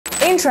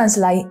ኢንትራንስ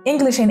ላይ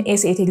እንግሊሽ ኤንድ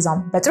ኤስኤቲ ኤግዛም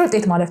በጥሩ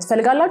ውጤት ማለፍ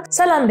ትፈልጋላችሁ?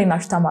 ሰላም እንዴት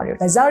ናችሁ ተማሪዎች?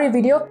 በዛሬው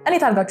ቪዲዮ እኔ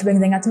ታርጋችሁ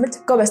በእንግሊዘኛ ትምህርት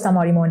ጎበዝ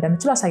ተማሪ መሆን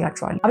እንደምትችሉ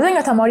አሳያችኋለሁ።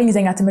 አብዛኛው ተማሪ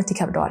እንግሊዘኛ ትምህርት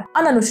ይከብደዋል።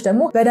 አንዳንዶች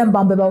ደግሞ በደንብ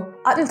አንብበው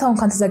አጥንተው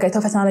እንኳን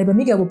ተዘጋጅተው ፈተና ላይ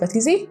በሚገቡበት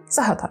ጊዜ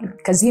ይሳሳታሉ።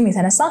 ከዚህም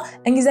የተነሳ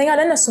እንግሊዘኛ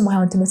ለነሱ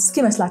ማይሆን ትምህርት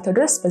እስኪመስላቸው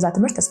ድረስ በዛ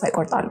ትምህርት ተስፋ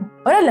ይቆርጣሉ።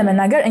 ወደ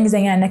ለመናገር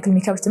እንግሊዘኛ ያነክል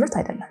የሚከብድ ትምህርት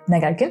አይደለም።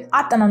 ነገር ግን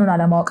አጠናኑን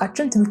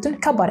አለማወቃችን ትምህርቱን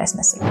ከባድ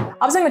ያስመስላል።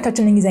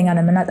 አብዛኞቻችን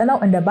እንግሊዘኛን የምናጠናው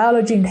እንደ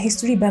ባዮሎጂ እንደ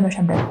ሂስቶሪ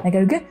በመሸምደድ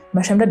ነገር ግን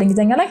መሸምደድ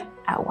እንግሊዘኛ ላይ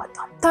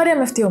አያዋጣም። ታዲያ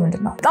መፍትሄው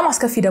ምንድነው? በጣም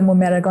አስከፊ ደግሞ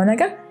የሚያደርገው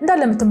ነገር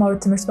እንዳለ የምትማሩት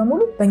ትምህርት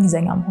በሙሉ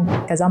በእንግሊዘኛ መሆኑ።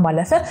 ከዛም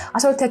ባለፈ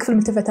አሰርቶ የክፍል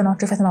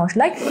የምትፈተናቸው ፈተናዎች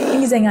ላይ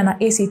እንግሊዘኛና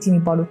ኤስኤቲ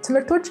የሚባሉ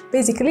ትምህርቶች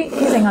ቤዚካሊ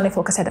እንግሊዘኛ ላይ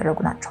ፎከስ ያደረጉ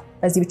ናቸው።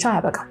 በዚህ ብቻ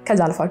አያበቃም። ከዛ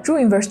አልፋችሁ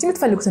ዩኒቨርስቲ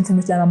የምትፈልጉትን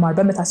ትምህርት ለመማር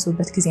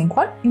በመታስቡበት ጊዜ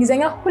እንኳን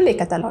እንግሊዘኛ ሁሌ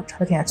ይከተላችሁ።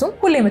 ምክንያቱም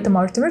ሁሌ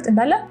የምትማሩት ትምህርት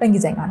እንዳለ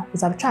በእንግሊዘኛ ነው።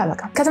 ከዛ ብቻ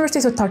አያበቃም። ከትምህርት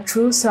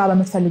ቤቶቻችሁ ስራ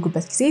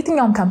በምትፈልጉበት ጊዜ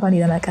የትኛውም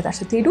ካምፓኒ ለመቀጠር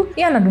ስትሄዱ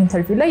እያንዳንዱ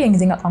ኢንተርቪው ላይ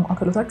የእንግሊዘኛ ቋንቋ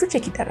ክህሎታችሁ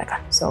ቼክ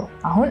ይደረጋል።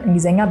 አሁን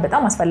እንግሊዘኛ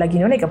በጣም አስፈላጊ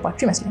ነው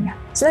የገባችሁ ይመስለኛል።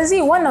 ስለዚህ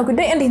ዋናው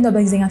ጉዳይ እንዴት ነው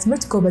በእንግሊዘኛ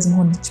ትምህርት ጎበዝ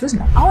መሆን የምትችሉት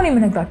ነው። አሁን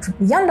የምነግራችሁ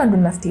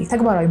እያንዳንዱን መፍትሄ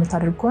ተግባራዊ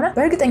የምታደርጉ ከሆነ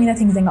በእርግጠኝነት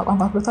የእንግሊዘኛ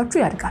ቋንቋ ክህሎታችሁ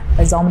ያድጋል።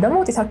 በዛውም ደግሞ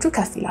ውጤታችሁ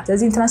ከፍ ይላል።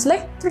 ስለዚህ ኢንትራንስ ላይ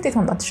ጥሩ ውጤት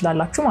ማምጣት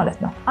ትችላላችሁ ማለት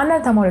ነው።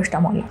 አንዳንድ ተማሪዎች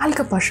ደግሞ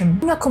አልገባሽም፣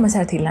 እኛ እኮ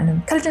መሰረት የለንም፣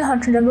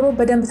 ከልጅነታችን ጀምሮ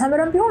በደንብ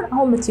ተምረን ቢሆን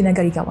አሁን የምትይ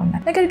ነገር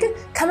ይገባኛል፣ ነገር ግን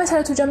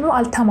ከመሰረቱ ጀምሮ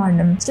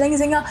አልተማርንም፣ ስለ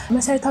እንግሊዘኛ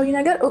መሰረታዊ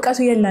ነገር እውቀቱ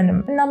የለንም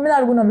እና ምን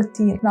አድርጉ ነው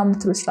የምትይ ምናምን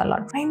ልትሉ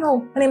ትችላላችሁ። አይ ኖ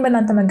እኔም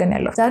በእናንተ መንገድ ነው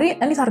ያለሁት። ዛሬ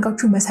እንዴት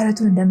አድርጋችሁ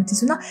መሰረቱን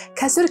እንደምትይዙና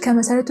ከስር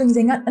ከመሰረቱ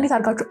እንግሊዘኛ እንዴት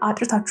አድርጋችሁ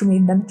አጥርታችሁ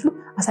መሄድ እንደምትችሉ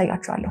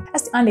አሳያችኋለሁ።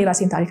 እስቲ አንድ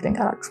የራሴን ታሪክ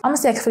ልንገራችሁ።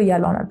 አምስተኛ ክፍል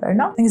እያለሁ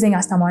ነበርና እንግሊዘኛ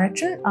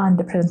አስተማሪያችን አንድ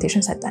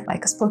ፕሬዘንቴሽን ሰጠን።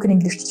 ላይክ ስፖከን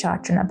እንግሊሽ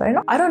ቲቸራችን ነበርና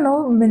አይ ዶንት ኖ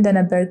ምን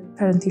እንደነበር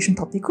ፕሬዘንቴሽን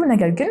ቶፒኩ፣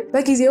 ነገር ግን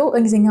በጊዜው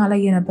እንግሊዘኛ ላይ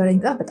የነበረኝ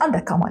በጣም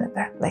ደካማ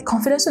ነበር። ላይክ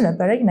ኮንፊደንሱ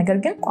ነበረኝ፣ ነገር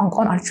ግን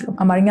ቋንቋውን አልችልም።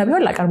 አማርኛ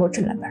ቢሆን ላቀርበው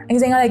እችል ነበር።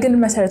 እንግሊዘኛ ላይ ግን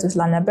መሰረቱ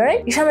ስላልነበረኝ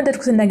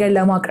የሸመደድኩትን ነገር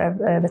ለማቅረብ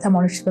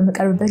በተማሪዎች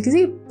በመቀርብበት ጊዜ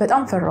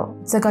በጣም ፈራሁ።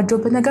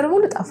 የተዘጋጀሁበት ነገር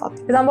ሁሉ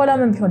ጠፋብኝ። ከዛም በኋላ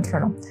ምን ቢሆን ጥሩ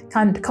ነው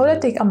ከሁለት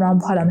ደቂቃ ምናምን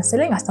በኋላ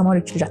መሰለኝ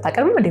አስተማሪዎች ልጅ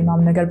አታቀርብም እንደ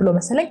ምናምን ነገር ብሎ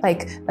መሰለኝ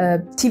ላይክ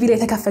ቲቪ ላይ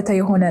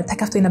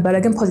ተከፍቶ የነበረ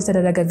ግን ፖዝ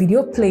የተደረገ ቪዲዮ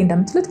ፕሌይ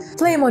እንደምትሉት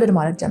ፕሌይ ሞደድ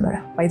ማለት ጀመረ።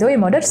 ባይ ዘ ዌይ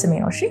ሞደድ ስሜ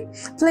ነው። እሺ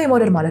ፕሌይ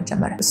ሞደድ ማለት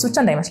ጀመረ። እሱ ብቻ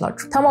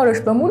እንዳይመስላችሁ ተማሪዎች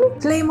በሙሉ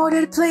ፕሌይ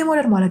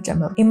ሞደድ ማለት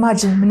ጀመሩ።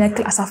 ኢማጂን ምን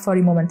ያክል አሳፋሪ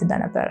ሞመንት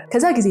እንደነበረ።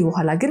 ከዛ ጊዜ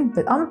በኋላ ግን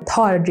በጣም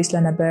ተዋርጄ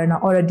ስለነበረና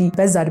ኦልሬዲ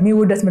በዛ እድሜ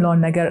ውርደት ምለውን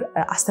ነገር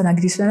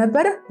አስተናግጄ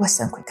ስለነበረ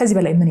ወሰንኩኝ ከዚህ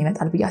በላይ ምን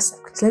ይመጣል ብዬ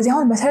አሰብኩኝ። ስለዚህ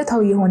አሁን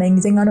መሰረታዊ የሆነ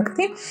የእንግሊዘኛ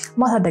እውቀቴን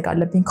ማሳደግ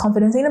አለብኝ፣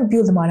 ኮንፊደንሴን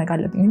ቢልድ ማድረግ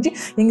አለብኝ እንጂ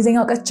የእንግሊዘኛ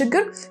እውቀት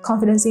ችግር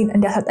ኮንፊደንሴን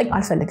እንዲያሳጣኝ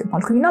አልፈልግም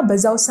አልኩኝና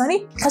በዛ ውሳኔ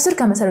ከስር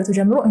ከመሰረቱ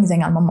ጀምሮ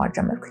እንግሊዘኛን መማር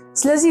ጀመርኩኝ።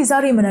 ስለዚህ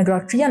ዛሬ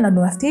የምነግራችሁ እያንዳንዱ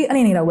መፍትሄ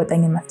እኔን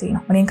የለወጠኝ መፍትሄ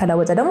ነው። እኔን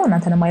ከለወጠ ደግሞ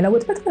እናንተን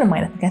የማይለወጥበት ምንም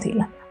አይነት ምክንያት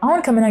የለም። አሁን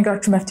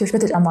ከምነግራችሁ መፍትሄዎች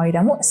በተጨማሪ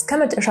ደግሞ እስከ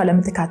መጨረሻ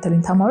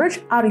ለምትከታተሉኝ ተማሪዎች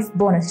አሪፍ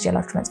ቦነስ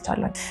ይዤላችሁ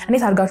መጥቻለሁ።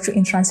 እንዴት አድርጋችሁ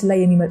ኢንትራንስ ላይ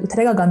የሚመጡ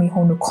ተደጋጋሚ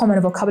የሆኑ ኮመን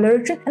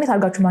ቮካቡላሪዎችን እንዴት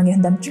አድርጋችሁ ማግኘት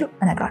እንደምትችሉ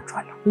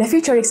እነግራችኋለሁ።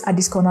 ለFutureX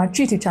አዲስ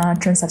ከሆናችሁ ዩቲዩብ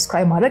ቻናላችንን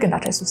ሰብስክራይብ ማድረግ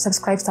እንዳትረሱ።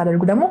 ሰብስክራይብ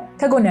ስታደርጉ ደግሞ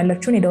ከጎን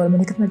ያለችውን የደወል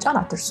ምልክት መጫን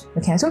አትርሱ።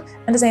 ምክንያቱም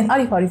እንደዚህ አይነት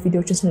አሪፍ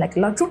ቪዲዮዎችን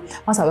ስንለቅላችሁ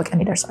ማሳወቂያ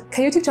ይደርሳል።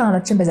 ከዩቲዩብ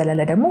ቻናላችን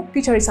በዘለለ ደግሞ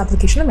FutureX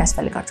Applicationም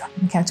ያስፈልጋችኋል።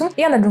 ምክንያቱም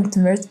እያንዳንዱን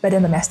ትምህርት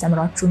በደንብ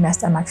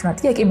የሚያስጠናችሁና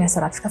ጥያቄ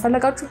የሚያሰራችሁ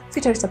ከፈለጋችሁ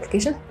FutureX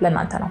Application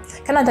ለእናንተ ነው።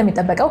 ከእናንተ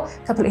የሚጠበቀው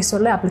ከፕሌይ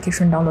ስቶር ላይ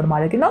አፕሊኬሽን ዳውንሎድ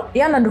ማድረግ ነው።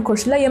 እያንዳንዱ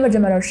ኮርስ ላይ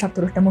የመጀመሪያዎቹ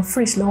ቻፕተሮች ደግሞ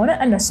ፍሪ ስለሆነ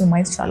እነሱን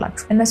ማየት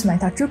ትችላላችሁ። እነሱን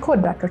አይታችሁ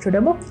ከወደዳችሁ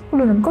ደግሞ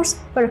ሁሉንም ኮርስ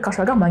በርካሽ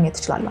ዋጋ ማግኘት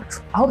ትችላላችሁ።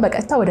 አሁን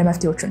በቀጥታ ወደ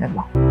መፍትሄዎቹ እንግባ።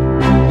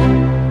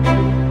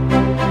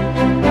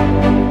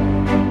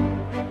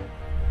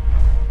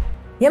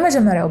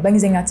 የመጀመሪያው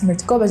በእንግሊዘኛ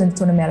ትምህርት ጎበዝ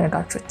እንድትሆኑ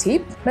የሚያደርጋችሁ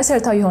ቲፕ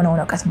መሰረታዊ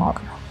የሆነውን እውቀት ማወቅ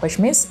ነው። which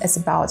means it's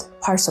about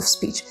parts of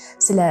speech።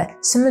 ስለ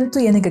 8ቱ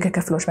የንግግር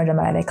ክፍሎች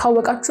መጀመሪያ ላይ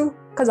ካወቃችሁ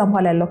ከዛም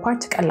በኋላ ያለው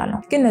ፓርት ቀላል ነው።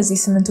 ግን እነዚህ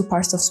 8ቱ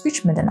parts of speech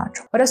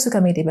ምንድናቸው? ወደሱ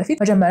ከመሄዴ በፊት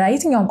መጀመሪያ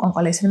የትኛውም ቋንቋ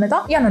ላይ ስንመጣ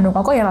ያንኑ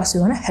ቋንቋ የራሱ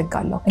የሆነ ህግ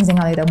አለው። እንግሊዘኛ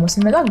ላይ ደግሞ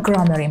ስንመጣ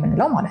ግራመር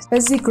የምንለው ማለት ነው።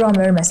 በዚህ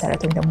ግራመር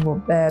መሰረት ወይም ደግሞ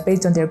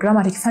based on their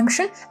grammatic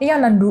function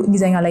እያንዳንዱ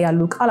እንግሊዘኛ ላይ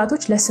ያሉ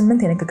ቃላቶች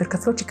ለ8 የንግግር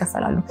ክፍሎች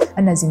ይከፈላሉ።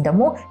 እነዚህም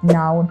ደግሞ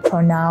noun,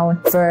 pronoun,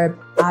 verb,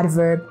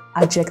 adverb,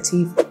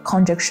 adjective,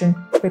 conjunction,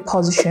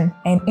 preposition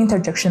and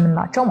interjection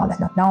ምንላቸው ማለት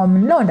ነው። noun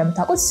ምንለው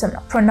እንደምታውቁት ስም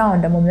ነው። pronoun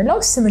ደግሞ ምንለው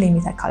ስምን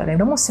የሚተካ ወይም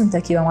ደግሞ ስም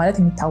ተኪ በማለት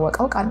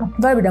የሚታወቀው ቃል ነው።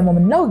 verb ደግሞ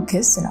ምንለው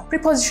ግስ ነው።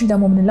 preposition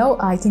ደግሞ ምንለው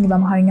I think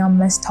በአማርኛ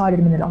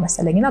መስተዋድድ ምንለው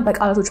መሰለኝና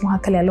በቃላቶች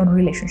መካከል ያለውን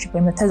ሪሌሽንሺፕ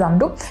ወይም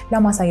ተዛምዶ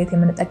ለማሳየት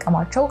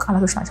የምንጠቀማቸው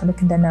ቃላቶች ናቸው።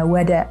 ልክ እንደነ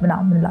ወደ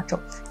ምናምን ምንላቸው።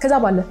 ከዛ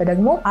ባለፈ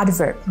ደግሞ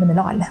adverb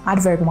ምንለው አለ።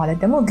 adverb ማለት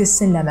ደግሞ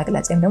ግስን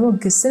ለመግለጽ ወይም ደግሞ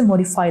ግስን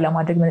ሞዲፋይ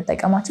ለማድረግ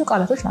የምንጠቀማቸው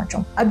ቃላቶች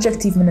ናቸው።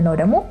 adjective ምንለው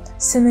ደግሞ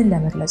ስምን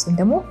ለመግለጽ ወይም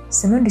ደግሞ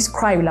ስምን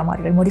ዲስክራይብ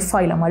ለማድረግ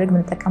ሞዲፋይ ለማድረግ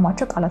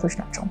የምንጠቀማቸው ቃላቶች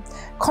ናቸው።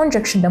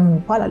 conjunction ደግሞ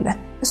ይባላል።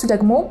 እሱ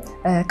ደግሞ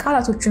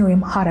ቃላቶችን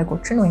ወይም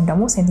ሐረጎችን ወይም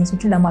ደግሞ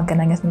ሴንቴንሶችን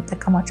ለማገናኘት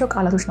የምንጠቀማቸው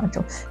ቃላቶች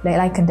ናቸው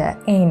ላይክ እንደ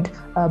ኤንድ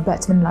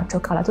በት ምንላቸው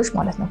ቃላቶች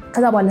ማለት ነው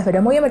ከዛ ባለፈ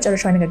ደግሞ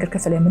የመጨረሻው ንግግር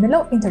ክፍል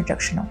የምንለው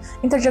ኢንተርጀክሽን ነው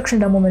ኢንተርጀክሽን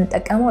ደግሞ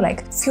የምንጠቀመው ላይክ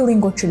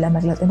ፊሊንጎችን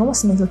ለመግለጽ ወይም ደግሞ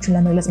ስሜቶችን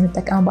ለመግለጽ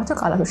የምንጠቀምባቸው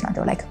ቃላቶች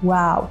ናቸው ላይክ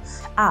ዋው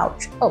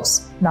አውች ኦፕስ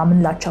እና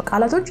ምንላቸው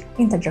ቃላቶች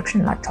ኢንተርጀክሽን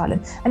እንላቸዋለን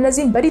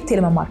እነዚህን በዲቴል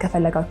መማር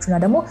ከፈለጋችሁና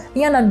ደግሞ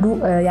እያንዳንዱ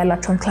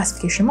ያላቸውን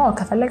ክላሲፊኬሽን ማወቅ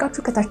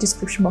ከፈለጋችሁ ከታች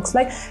ዲስክሪፕሽን ቦክስ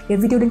ላይ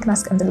የቪዲዮ ሊንክ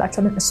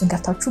እናስቀምጥላችኋለን እሱን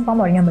ከፍታችሁ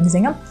በአማርኛም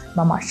በእንግሊዝኛም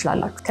መማር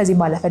ትችላላችሁ ከዚህ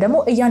ባለፈ ደግሞ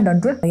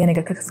እያንዳንዱን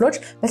የንግግር ክፍሎች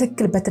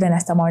በትክክል በትረን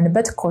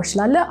ያስተማርንበት ኮርስ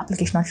ላለ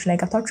አፕሊኬሽናችን ላይ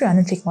ገብታችሁ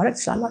ያንን ቼክ ማድረግ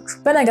ትችላላችሁ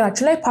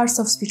በነገራችን ላይ ፓርትስ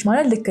ኦፍ ስፒች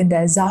ማለት ልክ እንደ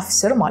ዛፍ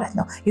ስር ማለት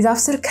ነው የዛፍ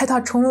ስር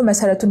ከታች ሆኖ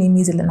መሰረቱን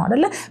የሚይዝልን ነው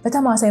አይደለ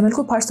በተማሳይ መልኩ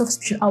ፓርትስ ኦፍ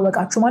ስፒችን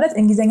አወቃችሁ ማለት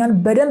እንግሊዘኛን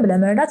በደንብ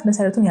ለመረዳት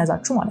መሰረቱን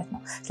ያዛችሁ ማለት ነው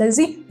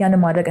ስለዚህ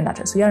ያንን ማድረግ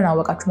እንዳትረሱ ያንን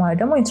አወቃችሁ ማለት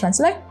ደግሞ ኢንትራንስ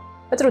ላይ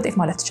በጥሩ ውጤት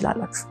ማለት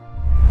ትችላላችሁ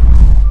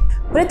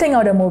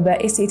ሁለተኛው ደግሞ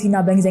በኤስኤቲ እና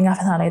በእንግሊዘኛ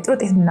ፈተና ላይ ጥሩ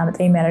ውጤት እንድናመጣ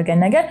የሚያደርገን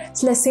ነገር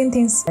ስለ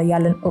ሴንቴንስ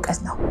ያለን ዕውቀት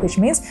ነው which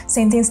means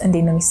ሴንቴንስ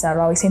እንዴት ነው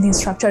የሚሰራው የሴንቴንስ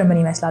ስትራክቸር ምን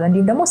ይመስላል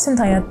እንዲሁም ደግሞ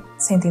ስንት አይነት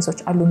ሴንቴንሶች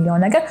አሉ የሚለው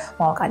ነገር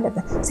ማወቅ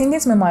አለብን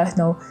ሴንቴንስ ምን ማለት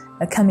ነው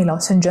ከሚለው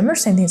ስንጀምር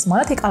ሴንቴንስ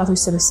ማለት የቃላቶች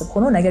ስብስብ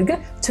ሆኖ ነገር ግን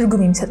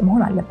ትርጉም የሚሰጥ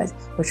መሆን አለበት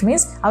which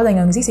means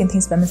አብዛኛውን ጊዜ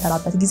ሴንቴንስ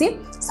በምንሰራበት ጊዜ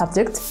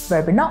ሰብጀክት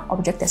ቨርብ እና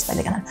ኦብጀክት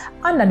ያስፈልገናል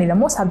አንዳንዴ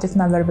ደግሞ ሰብጀክት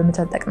እና ቨርብ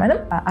ተጠቅመንም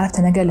አረፍተ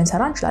ነገር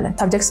ልንሰራ እንችላለን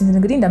ሰብጀክት ስንል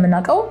እንግዲህ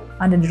እንደምናውቀው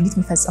አንድ ድርጊት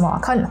የሚፈጽመው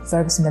አካል ነው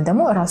ቨርብ ስንል ደግሞ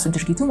ራሱ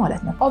ድርጊቱ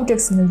ማለት ነው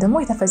ኦብጀክት ስንል ደግሞ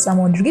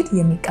የተፈጸመውን ድርጊት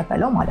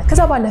የሚቀበለው ማለት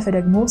ከዛ ባለፈ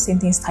ደግሞ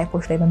ሴንቴንስ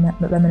ታይፖች ላይ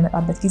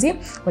በመመጣበት ጊዜ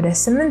ወደ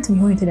 8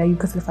 የሚሆኑ የተለያዩ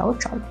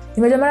ክፍልፋዮች አሉ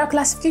የመጀመሪያው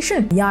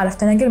ክላሲፊኬሽን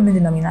የአረፍተ ነገር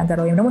ምንድነው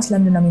የሚናገረው ወይም ደግሞ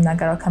ስለምንድነው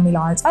የሚናገረው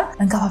ከሚለው አንፃር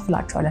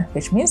እንከፋፍላቸዋለን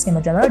which means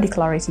የመጀመሪያው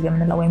ዲክላሬቲቭ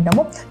የምንለው ወይም ደግሞ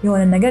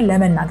የሆነ ነገር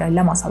ለመናገር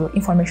ለማሳወቅ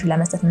ኢንፎርሜሽን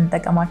ለመስጠት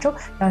የምንጠቀማቸው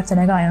የአረፍተ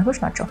ነገር አይነቶች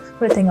ናቸው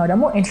ሁለተኛው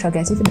ደግሞ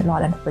ኢንተሮጌቲቭ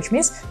እንለዋለን which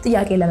means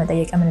ጥያቄ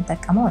ለመጠየቅ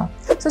የምንጠቀመው ነው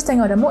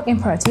ሶስተኛው ደግሞ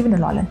ኢምፐራቲቭ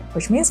እንለዋለን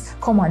which means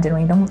ኮማንድን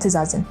ወይም ደግሞ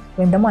ትዕዛዝን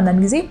ወይም ደግሞ አንዳንድ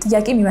ጊዜ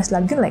ጥያቄ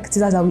ይመስላል ግን ላይክ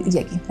ትዕዛዛዊ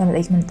ጥያቄ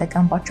ለመጠየቅ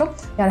የምንጠቀምባቸው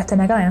የአረፍተ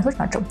ነገር አይነቶች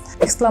ናቸው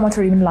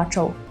ኤክስክላማቶሪ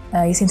የምንላቸው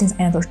የሴንቴንስ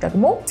አይነቶች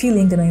ደግሞ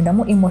ፊሊንግ ነው ወይም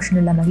ደግሞ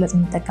ኢሞሽንን ለመግለጽ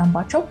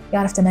የምንጠቀምባቸው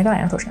የአረፍተ ነገር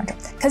አይነቶች ናቸው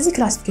ከዚህ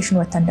ክላሲፊኬሽን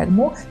ወጥተን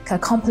ደግሞ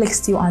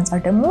ከኮምፕሌክሲቲው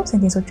አንፃር ደግሞ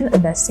ሴንቴንሶችን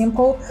እንደ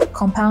ሲምፕል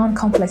ኮምፓውንድ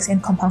ኮምፕሌክስ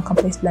ኤንድ ኮምፓውንድ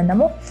ኮምፕሌክስ ብለን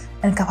ደግሞ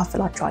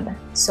እንከፋፍላቸዋለን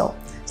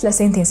ስለ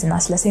ሴንቴንስ እና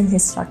ስለ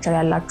ሴንቴንስ ስትራክቸር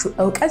ያላችሁ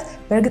ዕውቀት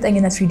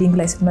በእርግጠኝነት ሪዲንግ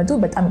ላይ ስትመጡ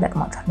በጣም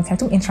ይጠቅማችኋል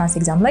ምክንያቱም ኢንትራንስ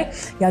ኤግዛም ላይ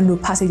ያሉ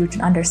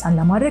ፓሴጆችን አንደርስታንድ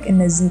ለማድረግ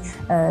እነዚህ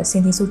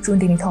ሴንቴንሶቹ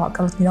እንዴት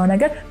የተዋቀሩት የሚለው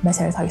ነገር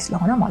መሰረታዊ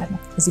ስለሆነ ማለት ነው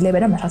እዚህ ላይ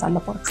በደንብ መስራት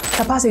አለባችሁ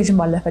ከፓሴጅን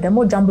ባለፈ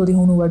ደግሞ ጃምብሎድ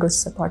የሆኑ ወርዶች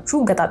ተሰጥቷችሁ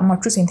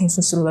ገጣጥማችሁ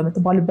ሴንቴንሱን ስሩ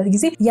በምትባሉበት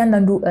ጊዜ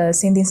እያንዳንዱ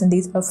ሴንቴንስ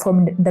እንዴት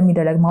ፎርም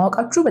እንደሚደረግ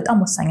ማወቃችሁ በጣም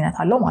ወሳኝነት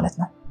አለው ማለት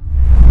ነው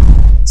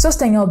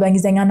ሶስተኛው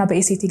በእንግሊዘኛና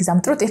በኤስኤቲ ኤግዛም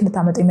ጥሩ ውጤት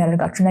እንድታመጡ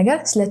የሚያደርጋችሁ ነገር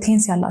ስለ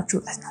ቴንስ ያላችሁ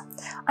ዕውቀት ነው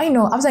አይ ኖ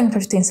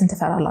አብዛኞቻችሁ ቴንስን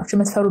ትፈራላችሁ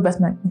የምትፈሩበት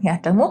ምክንያት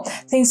ደግሞ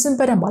ቴንስን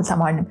በደንብ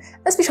አልተማርንም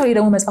እስፔሻሊ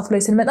ደግሞ መጽሐፉ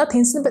ላይ ስንመጣ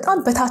ቴንስን በጣም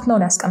በታትነው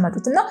ነው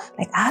ያስቀመጡትና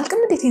ላይክ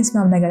አልቅም እንደ ቴንስ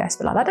ምናምን ነገር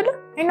ያስብላል አይደል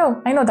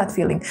I know that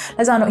feeling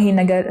ለዛ ነው ይሄን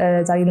ነገር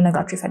ዛሬ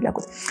ልነግራችሁ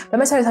የፈለኩት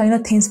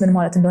በመሰረታዊነት ቴንስ ምን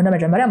ማለት እንደሆነ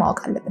መጀመሪያ ማወቅ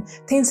አለብን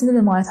ቴንስ ምን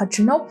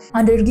ማለታችን ነው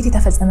አንድ ድርጊት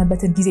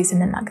የተፈጸመበትን ጊዜ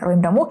ስንናገር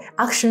ወይም ደግሞ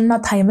አክሽን እና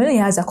ታይምን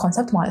የያዘ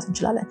ኮንሰፕት ማለት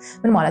እንችላለን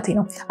ምን ማለት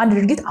ነው አንድ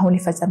ድርጊት አሁን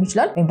ሊፈጸም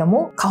ይችላል ወይም ደግሞ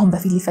ካሁን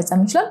በፊት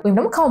ሊፈጸም ይችላል ወይም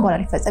ደግሞ ካሁን በኋላ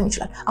ሊፈጸም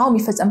ይችላል አሁን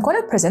የሚፈጸም ከሆነ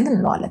ፕሬዘንት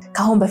እንለዋለን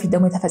ካሁን በፊት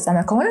ደግሞ የተፈጸመ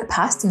ከሆነ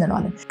ፓስት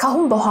እንለዋለን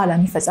ካሁን በኋላ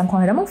የሚፈጸም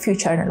ከሆነ ደግሞ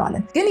ፊውቸር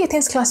እንለዋለን ግን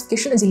የቴንስ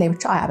ክላሲፊኬሽን እዚህ ላይ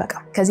ብቻ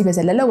አያበቃም ከዚህ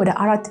በዘለለ ወደ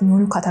 4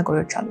 የሚሆኑ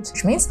ካቴጎሪዎች አሉት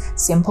which means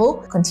simple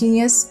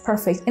continuous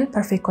perfect and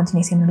perfect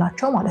continuous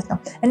የምንላቸው ማለት ነው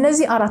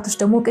እነዚህ አራቶች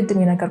ደግሞ ቅድም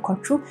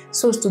የነገርኳችሁ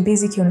ሶስቱ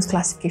ቤዚክ የሆኑ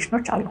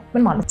ክላሲፊኬሽኖች አሉ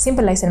ምን ማለት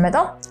ሲምፕል ላይ ስንመጣ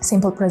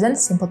simple present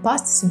simple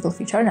past simple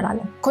future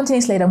እንላለን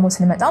continuous ላይ ደግሞ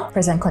ስንመጣ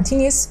present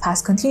continuous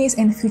past continuous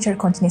and future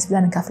continuous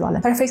ብለን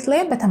እንከፍለዋለን perfect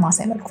ላይ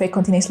በተማሳይ መልኩ perfect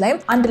continuous ላይ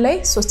አንድ ላይ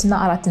 3 እና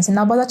 4ን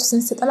ስናባዛቸው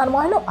ስንሰጠናል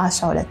ማለት ነው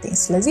 12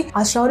 ቴንስ ስለዚህ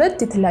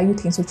 12 የተለያዩ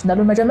ቴንሶች እንዳሉ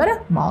መጀመሪያ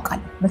ማወቅ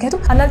አለ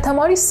ምክንያቱም አንዳንድ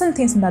ተማሪ ስንት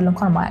ቴንስ እንዳለ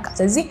እንኳን ማያውቅ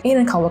ስለዚህ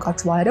ይሄንን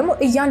ካወቃችሁ በኋላ ደግሞ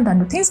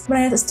እያንዳንዱ ቴንስ ምን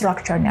አይነት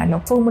ስትራክቸር ነው ያለው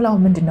ፎርሙላው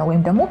ምንድነው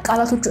ወይም ደግሞ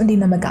ቃላቶቹ እንዴት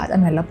ነው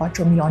መጋጠም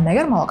ያለባቸው የሚለውን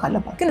ነገር ማወቅ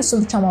አለባችሁ ግን እሱን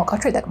ብቻ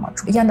ማወቃችሁ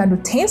አይጠቅማችሁ እያንዳንዱ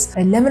ቴንስ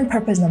ለምን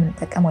ፐርፐዝ ነው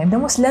የምንጠቀመው ወይም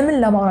ደግሞ ስለምን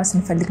ለማውራት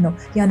ስንፈልግ ነው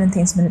ያንን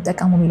ቴንስ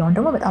የምንጠቀመው የሚለውን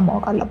ደግሞ በጣም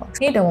ማወቅ አለባችሁ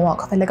ይሄ ደግሞ ማወቅ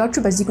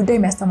ከፈለጋችሁ በዚህ ጉዳይ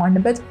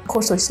የሚያስተማርንበት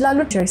ኮርሶች ስላሉ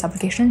FutureX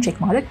Application ቼክ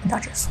ማድረግ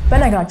እንዳትረሱ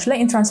በነገራችን ላይ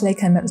ኢንትራንስ ላይ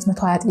ከመጡት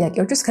 120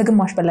 ጥያቄዎች ውስጥ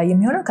ከግማሽ በላይ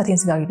የሚሆነው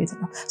ከቴንስ ጋር ሪሌትድ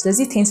ነው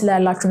ስለዚህ ቴንስ ላይ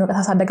ያላችሁን ዕውቀት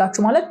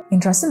አሳደጋችሁ ማለት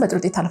ኢንትራንስን በጥሩ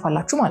ውጤት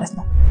ታልፋላችሁ ማለት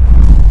ነው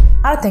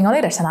አራተኛው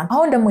ላይ ደርሰናል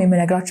አሁን ደግሞ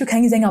የምነግራችሁ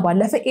ከእንግሊዘኛ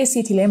ባለፈ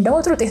ኤስኤቲ ላይም ደግሞ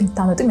ጥሩ ውጤት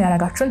እንድታመጡ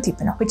የሚያደርጋችሁን ቲፕ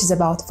ነው which is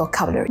about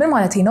vocabulary ምን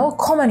ማለት ነው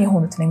ኮመን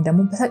የሆኑት ወይም ደግሞ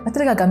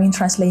በተደጋጋሚ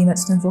ኢንትራንስ ላይ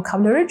የመጡትን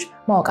vocabulary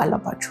ማወቅ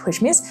አለባችሁ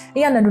which means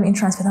እያንዳንዱን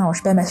ኢንትራንስ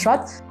ፈተናዎች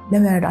በመስራት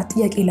ለመረዳት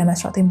ጥያቄ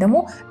ለመስራት ወይም ደግሞ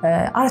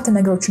አራት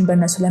ነገሮችን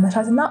በእነሱ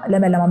ለመስራትና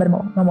ለመለማመድ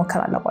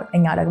መሞከር አለባችሁ።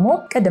 እኛ ደግሞ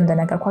ቀደም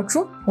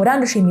እንደነገርኳችሁ ወደ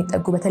 1000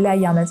 የሚጠጉ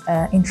በተለያየ ዓመት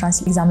ኢንትራንስ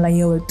ኤግዛም ላይ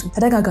የወጡ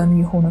ተደጋጋሚ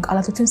የሆኑ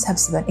ቃላቶችን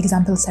ሰብስበን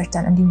ኤግዛምፕል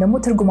ሰርተን እንዲሁም ደግሞ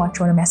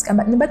ትርጉማቸውን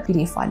የሚያስቀምጥንበት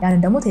ፒዲኤፍ አለ።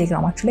 ያንን ደግሞ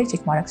ቴሌግራማችን ላይ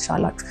ቼክ ማድረግ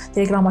ትችላላችሁ።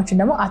 ቴሌግራማችን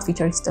ደግሞ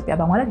 @FutureX Application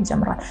በማለት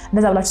ይጀምራል።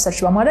 እንደዛ ብላችሁ ሰርች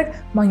በማድረግ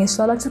ማግኘት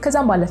ትችላላችሁ።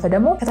 ከዛም ባለፈ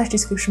ደግሞ ከታች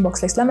ዲስክሪፕሽን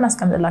ቦክስ ላይ ስለምን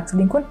አስቀምጥላችሁ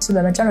ሊንኩን እሱ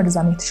በመጫን ወደዛ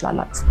መሄድ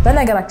ትችላላችሁ።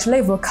 በነገራችን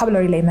ላይ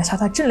ቮካቡላሪ ላይ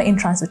መስራታችን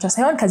ለኢንትራንስ ብቻ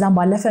ሳይሆን ከዛም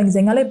ባለፈ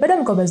እንግሊዝኛ ላይ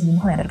በደንብ ጎበዝ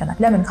እንድንሆን ያደርገናል።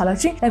 ለምን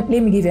ካላችሁ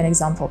let me give you an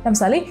example።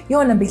 ለምሳሌ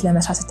የሆነ ቤት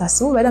ለመስራት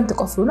ስታስቡ በደንብ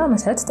ትቆፍሩና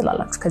መሰረት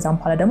ትጥላላችሁ። ከዛም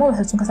በኋላ ደግሞ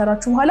መሰረቱን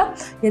ከሰራችሁ በኋላ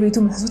የቤቱ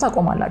ምሰሶ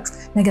ታቆማላችሁ።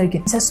 ነገር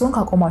ግን ምሰሶን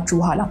ካቆማችሁ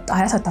በኋላ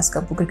ጣሪያ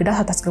ሳታስገቡ ግድግዳ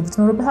ሳታስገቡ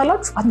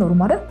ትኖሩበታላችሁ?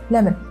 አትኖሩም አይደል?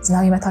 ለምን?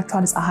 ዝናብ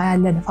ይመታችኋል፣ ፀሐይ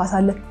አለ፣ ንፋስ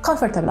አለ፣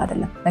 ኮምፎርታብል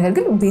አይደለም። ነገር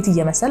ግን ቤት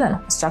እየመሰለ ነው፣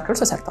 ስትራክቸሩ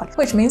ተሰርቷል።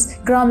 which means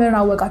ግራመርን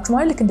አወቃችሁ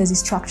ማለት ልክ እንደዚህ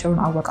ስትራክቸሩን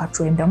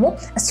አወቃችሁ ወይም ደግሞ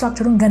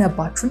ስትራክቸሩን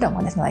ገነባችሁ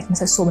እንደማለት ነው።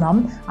 ምሰሶ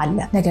ምናምን አለ።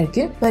 ነገር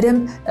ግን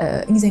በደንብ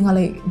እንግሊዝኛ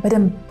ላይ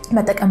በደንብ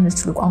መጠቀም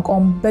እንድትችሉ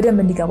ቋንቋውን በደንብ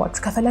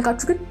እንዲገባችሁ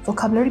ከፈለጋችሁ ግን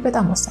ቮካቡላሪ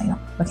በጣም ወሳኝ ነው።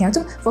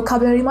 ምክንያቱም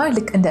ቮካቡላሪ ማለት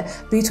ልክ እንደ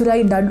ቤቱ ላይ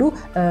እንዳሉ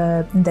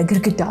እንደ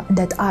ግድግዳ፣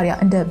 እንደ ጣሪያ፣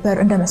 እንደ በር፣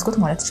 እንደ መስኮት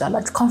ማለት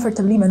ትችላላችሁ።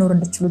 ኮምፎርታብሊ መኖር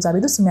እንድትችሉ እዛ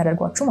ቤት ውስጥ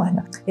የሚያደርጓችሁ ማለት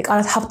ነው።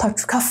 የቃላት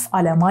ሀብታችሁ ከፍ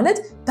አለ ማለት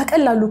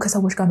በቀላሉ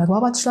ከሰዎች ጋር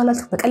መግባባት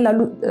ትችላላችሁ፣ በቀላሉ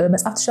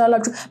መጻፍ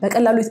ትችላላችሁ፣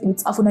 በቀላሉ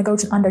የተጻፉ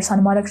ነገሮችን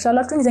አንደርስታንድ ማድረግ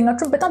ትችላላችሁ።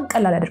 እንግሊዝኛችሁን በጣም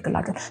ቀላል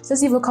ያደርግላችኋል።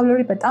 ስለዚህ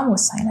ቮካቡላሪ በጣም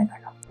ወሳኝ ነገር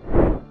ነው።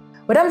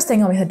 ወደ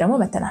አምስተኛው ሜተድ ደግሞ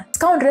መተናል።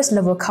 እስካሁን ድረስ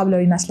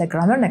ለቮካቡላሪ እና ስለ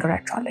ግራመር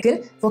ነግራችኋለሁ። ግን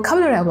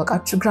ቮካቡላሪ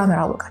አወቃችሁ፣ ግራመር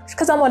አወቃችሁ፣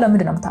 ከዛ በኋላ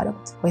ምንድነው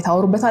የምታደርጉት? ወይ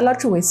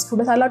ታወሩበታላችሁ፣ ወይ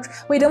ትጽፉበታላችሁ፣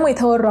 ወይ ደግሞ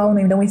የተወራውን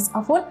ወይም ደግሞ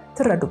የተጻፈውን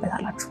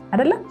ትረዱበታላችሁ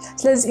አይደለ?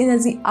 ስለዚህ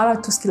እነዚህ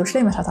አራቱ ስኪሎች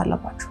ላይ መስራት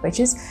አለባችሁ which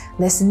is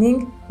listening,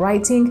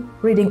 writing,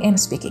 reading and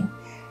speaking።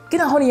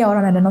 ግን አሁን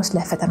እያወራን ያለነው ስለ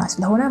ፈተና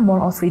ስለሆነ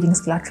more of reading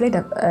ስኪላችሁ ላይ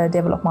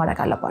ዴቨሎፕ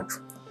ማድረግ አለባችሁ።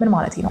 ምን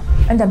ማለት ነው?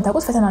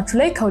 እንደምታውቁት ፈተናችሁ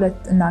ላይ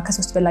ከ2 እና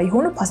ከ3 በላይ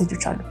የሆኑ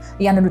ፓሴጆች አሉ።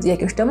 እያንዳንዱ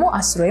ጥያቄዎች ደግሞ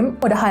 10 ወይም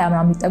ወደ 20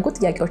 ምናምን የሚጠጉ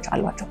ጥያቄዎች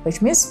አሏቸው which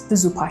means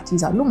ብዙ ፓርት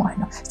ይዛሉ ማለት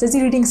ነው። ስለዚህ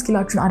ሪዲንግ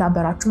ስኪላችሁን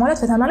አዳበራችሁ ማለት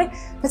ፈተና ላይ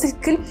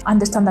በትክክል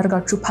አንደርስታንድ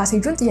አድርጋችሁ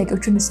ፓሴጁን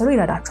ጥያቄዎችን እንድትሰሩ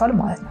ይረዳችኋል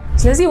ማለት ነው።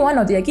 ስለዚህ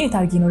ዋናው ጥያቄ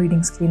ታርጌት ነው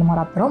ሪዲንግ ስኪል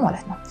ማዳበረው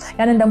ማለት ነው።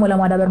 ያንን ደግሞ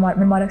ለማዳበር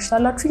ምን ማድረግ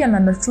ትችላላችሁ?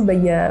 እያንዳንዶቹ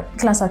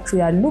በየክላሳችሁ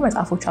ያሉ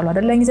መጽሐፎች አሉ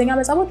አይደል? እንግሊዝኛ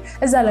መጽሐፎች፣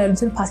 እዛ ላይ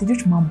ያሉትን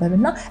ፓሴጆች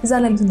ማንበብና እዛ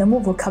ላይ ያሉትን ደግሞ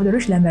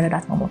ቮካቡላሪዎች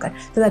ለመረዳት መሞከር።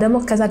 ከዛ ደግሞ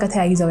ከዛ ጋር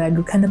ተያይዘው ያሉ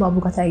ንባቡ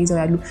ጋር ተያይዘው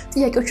ያሉ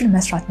ጥያቄዎችን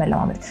መስራት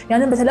መለማመድ።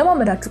 ያንን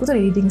በተለማመዳችሁ ቁጥር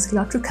የሪዲንግ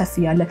ስኪላችሁ ከፍ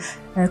ያለ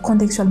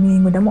ኮንቴክስቹዋል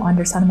ሚኒንግ ደግሞ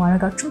አንደርስታንድ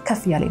ማድረጋችሁ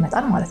ከፍ ያለ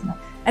ይመጣል ማለት ነው።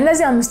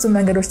 እነዚህ 5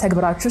 መንገዶች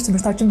ተግብራችሁ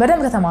ትምህርታችሁን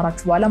በደንብ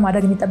ከተማራችሁ በኋላ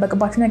ማድረግ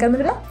የሚጠበቅባችሁ ነገር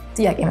ምንድነው?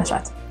 ጥያቄ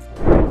መስራት።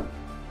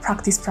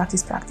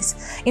 ፕራክቲስ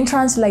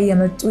ኢንትራንስ ላይ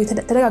የመጡ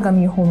ተደጋጋሚ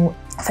የሆኑ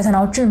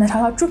ፈተናዎችን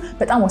መስራታችሁ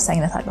በጣም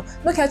ወሳኝነት አለው።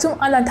 ምክንያቱም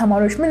አንዳንድ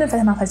ተማሪዎች ምን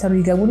ፈተና ፈተሩ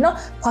ይገቡና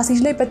ፓሴጅ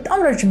ላይ በጣም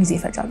ረጅም ጊዜ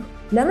ይፈጃሉ።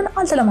 ለምን?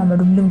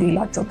 አልተለማመዱም፣ ልምድ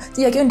የላቸውም።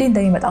 ጥያቄው እንዴት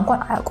እንደሚመጣ እንኳን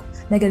አያውቁም።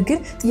 ነገር ግን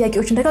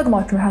ጥያቄዎችን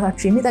ደጋግማችሁ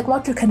መስራታችሁ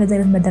የሚጠቅማችሁ ከነዚህ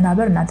አይነት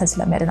መደናበር እናንተ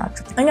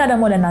ስለሚያድናችሁ። እኛ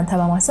ደግሞ ለእናንተ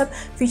በማሰብ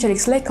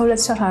FutureX ላይ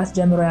ከ2014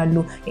 ጀምሮ ያሉ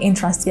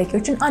የኢንትራንስ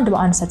ጥያቄዎችን አንድ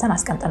በአንድ ሰርተን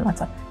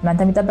አስቀምጠናቸዋል።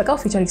 እናንተ የሚጠበቀው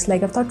FutureX ላይ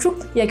ገብታችሁ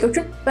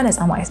ጥያቄዎችን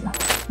በነፃ ማየት ነው።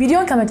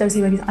 ቪዲዮን ከመጨረሴ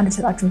በፊት አንድ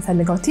ሰጣችሁ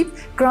የምፈልገው ቲፕ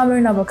ግራመር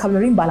እና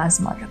ቮካቡላሪን ባላንስ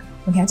ማድረግ።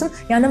 ምክንያቱም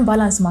ያንን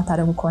ባላንስ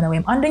ማታደርጉ ከሆነ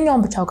ወይም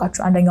አንደኛውን ብቻ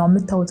አውቃችሁ አንደኛውን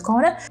የምትተውት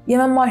ከሆነ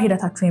የመማር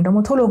ሂደታችሁን ወይም ደግሞ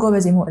ቶሎ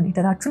ጎበዝ የመሆን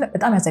ሂደታችሁን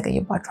በጣም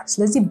ያዘገይባችኋል።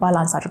 ስለዚህ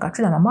ባላንስ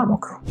አድርጋችሁ ለመማር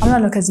ሞክሩ።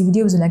 አምናለሁ ከዚህ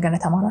ቪዲዮ ብዙ ነገር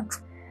ተማራችሁ።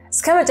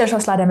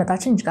 እስከመጨረሻው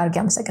ስላደመጣችሁኝ እጅግ አድርጌ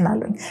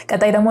አመሰግናለሁ።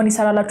 ቀጣይ ደግሞ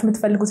እንዲሰራላችሁ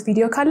የምትፈልጉት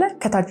ቪዲዮ ካለ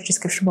ከታች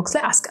ዲስክሪፕሽን ቦክስ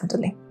ላይ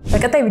አስቀምጡልኝ።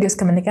 በቀጣይ ቪዲዮ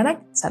እስከምንገናኝ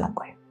ሰላም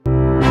ቆዩ።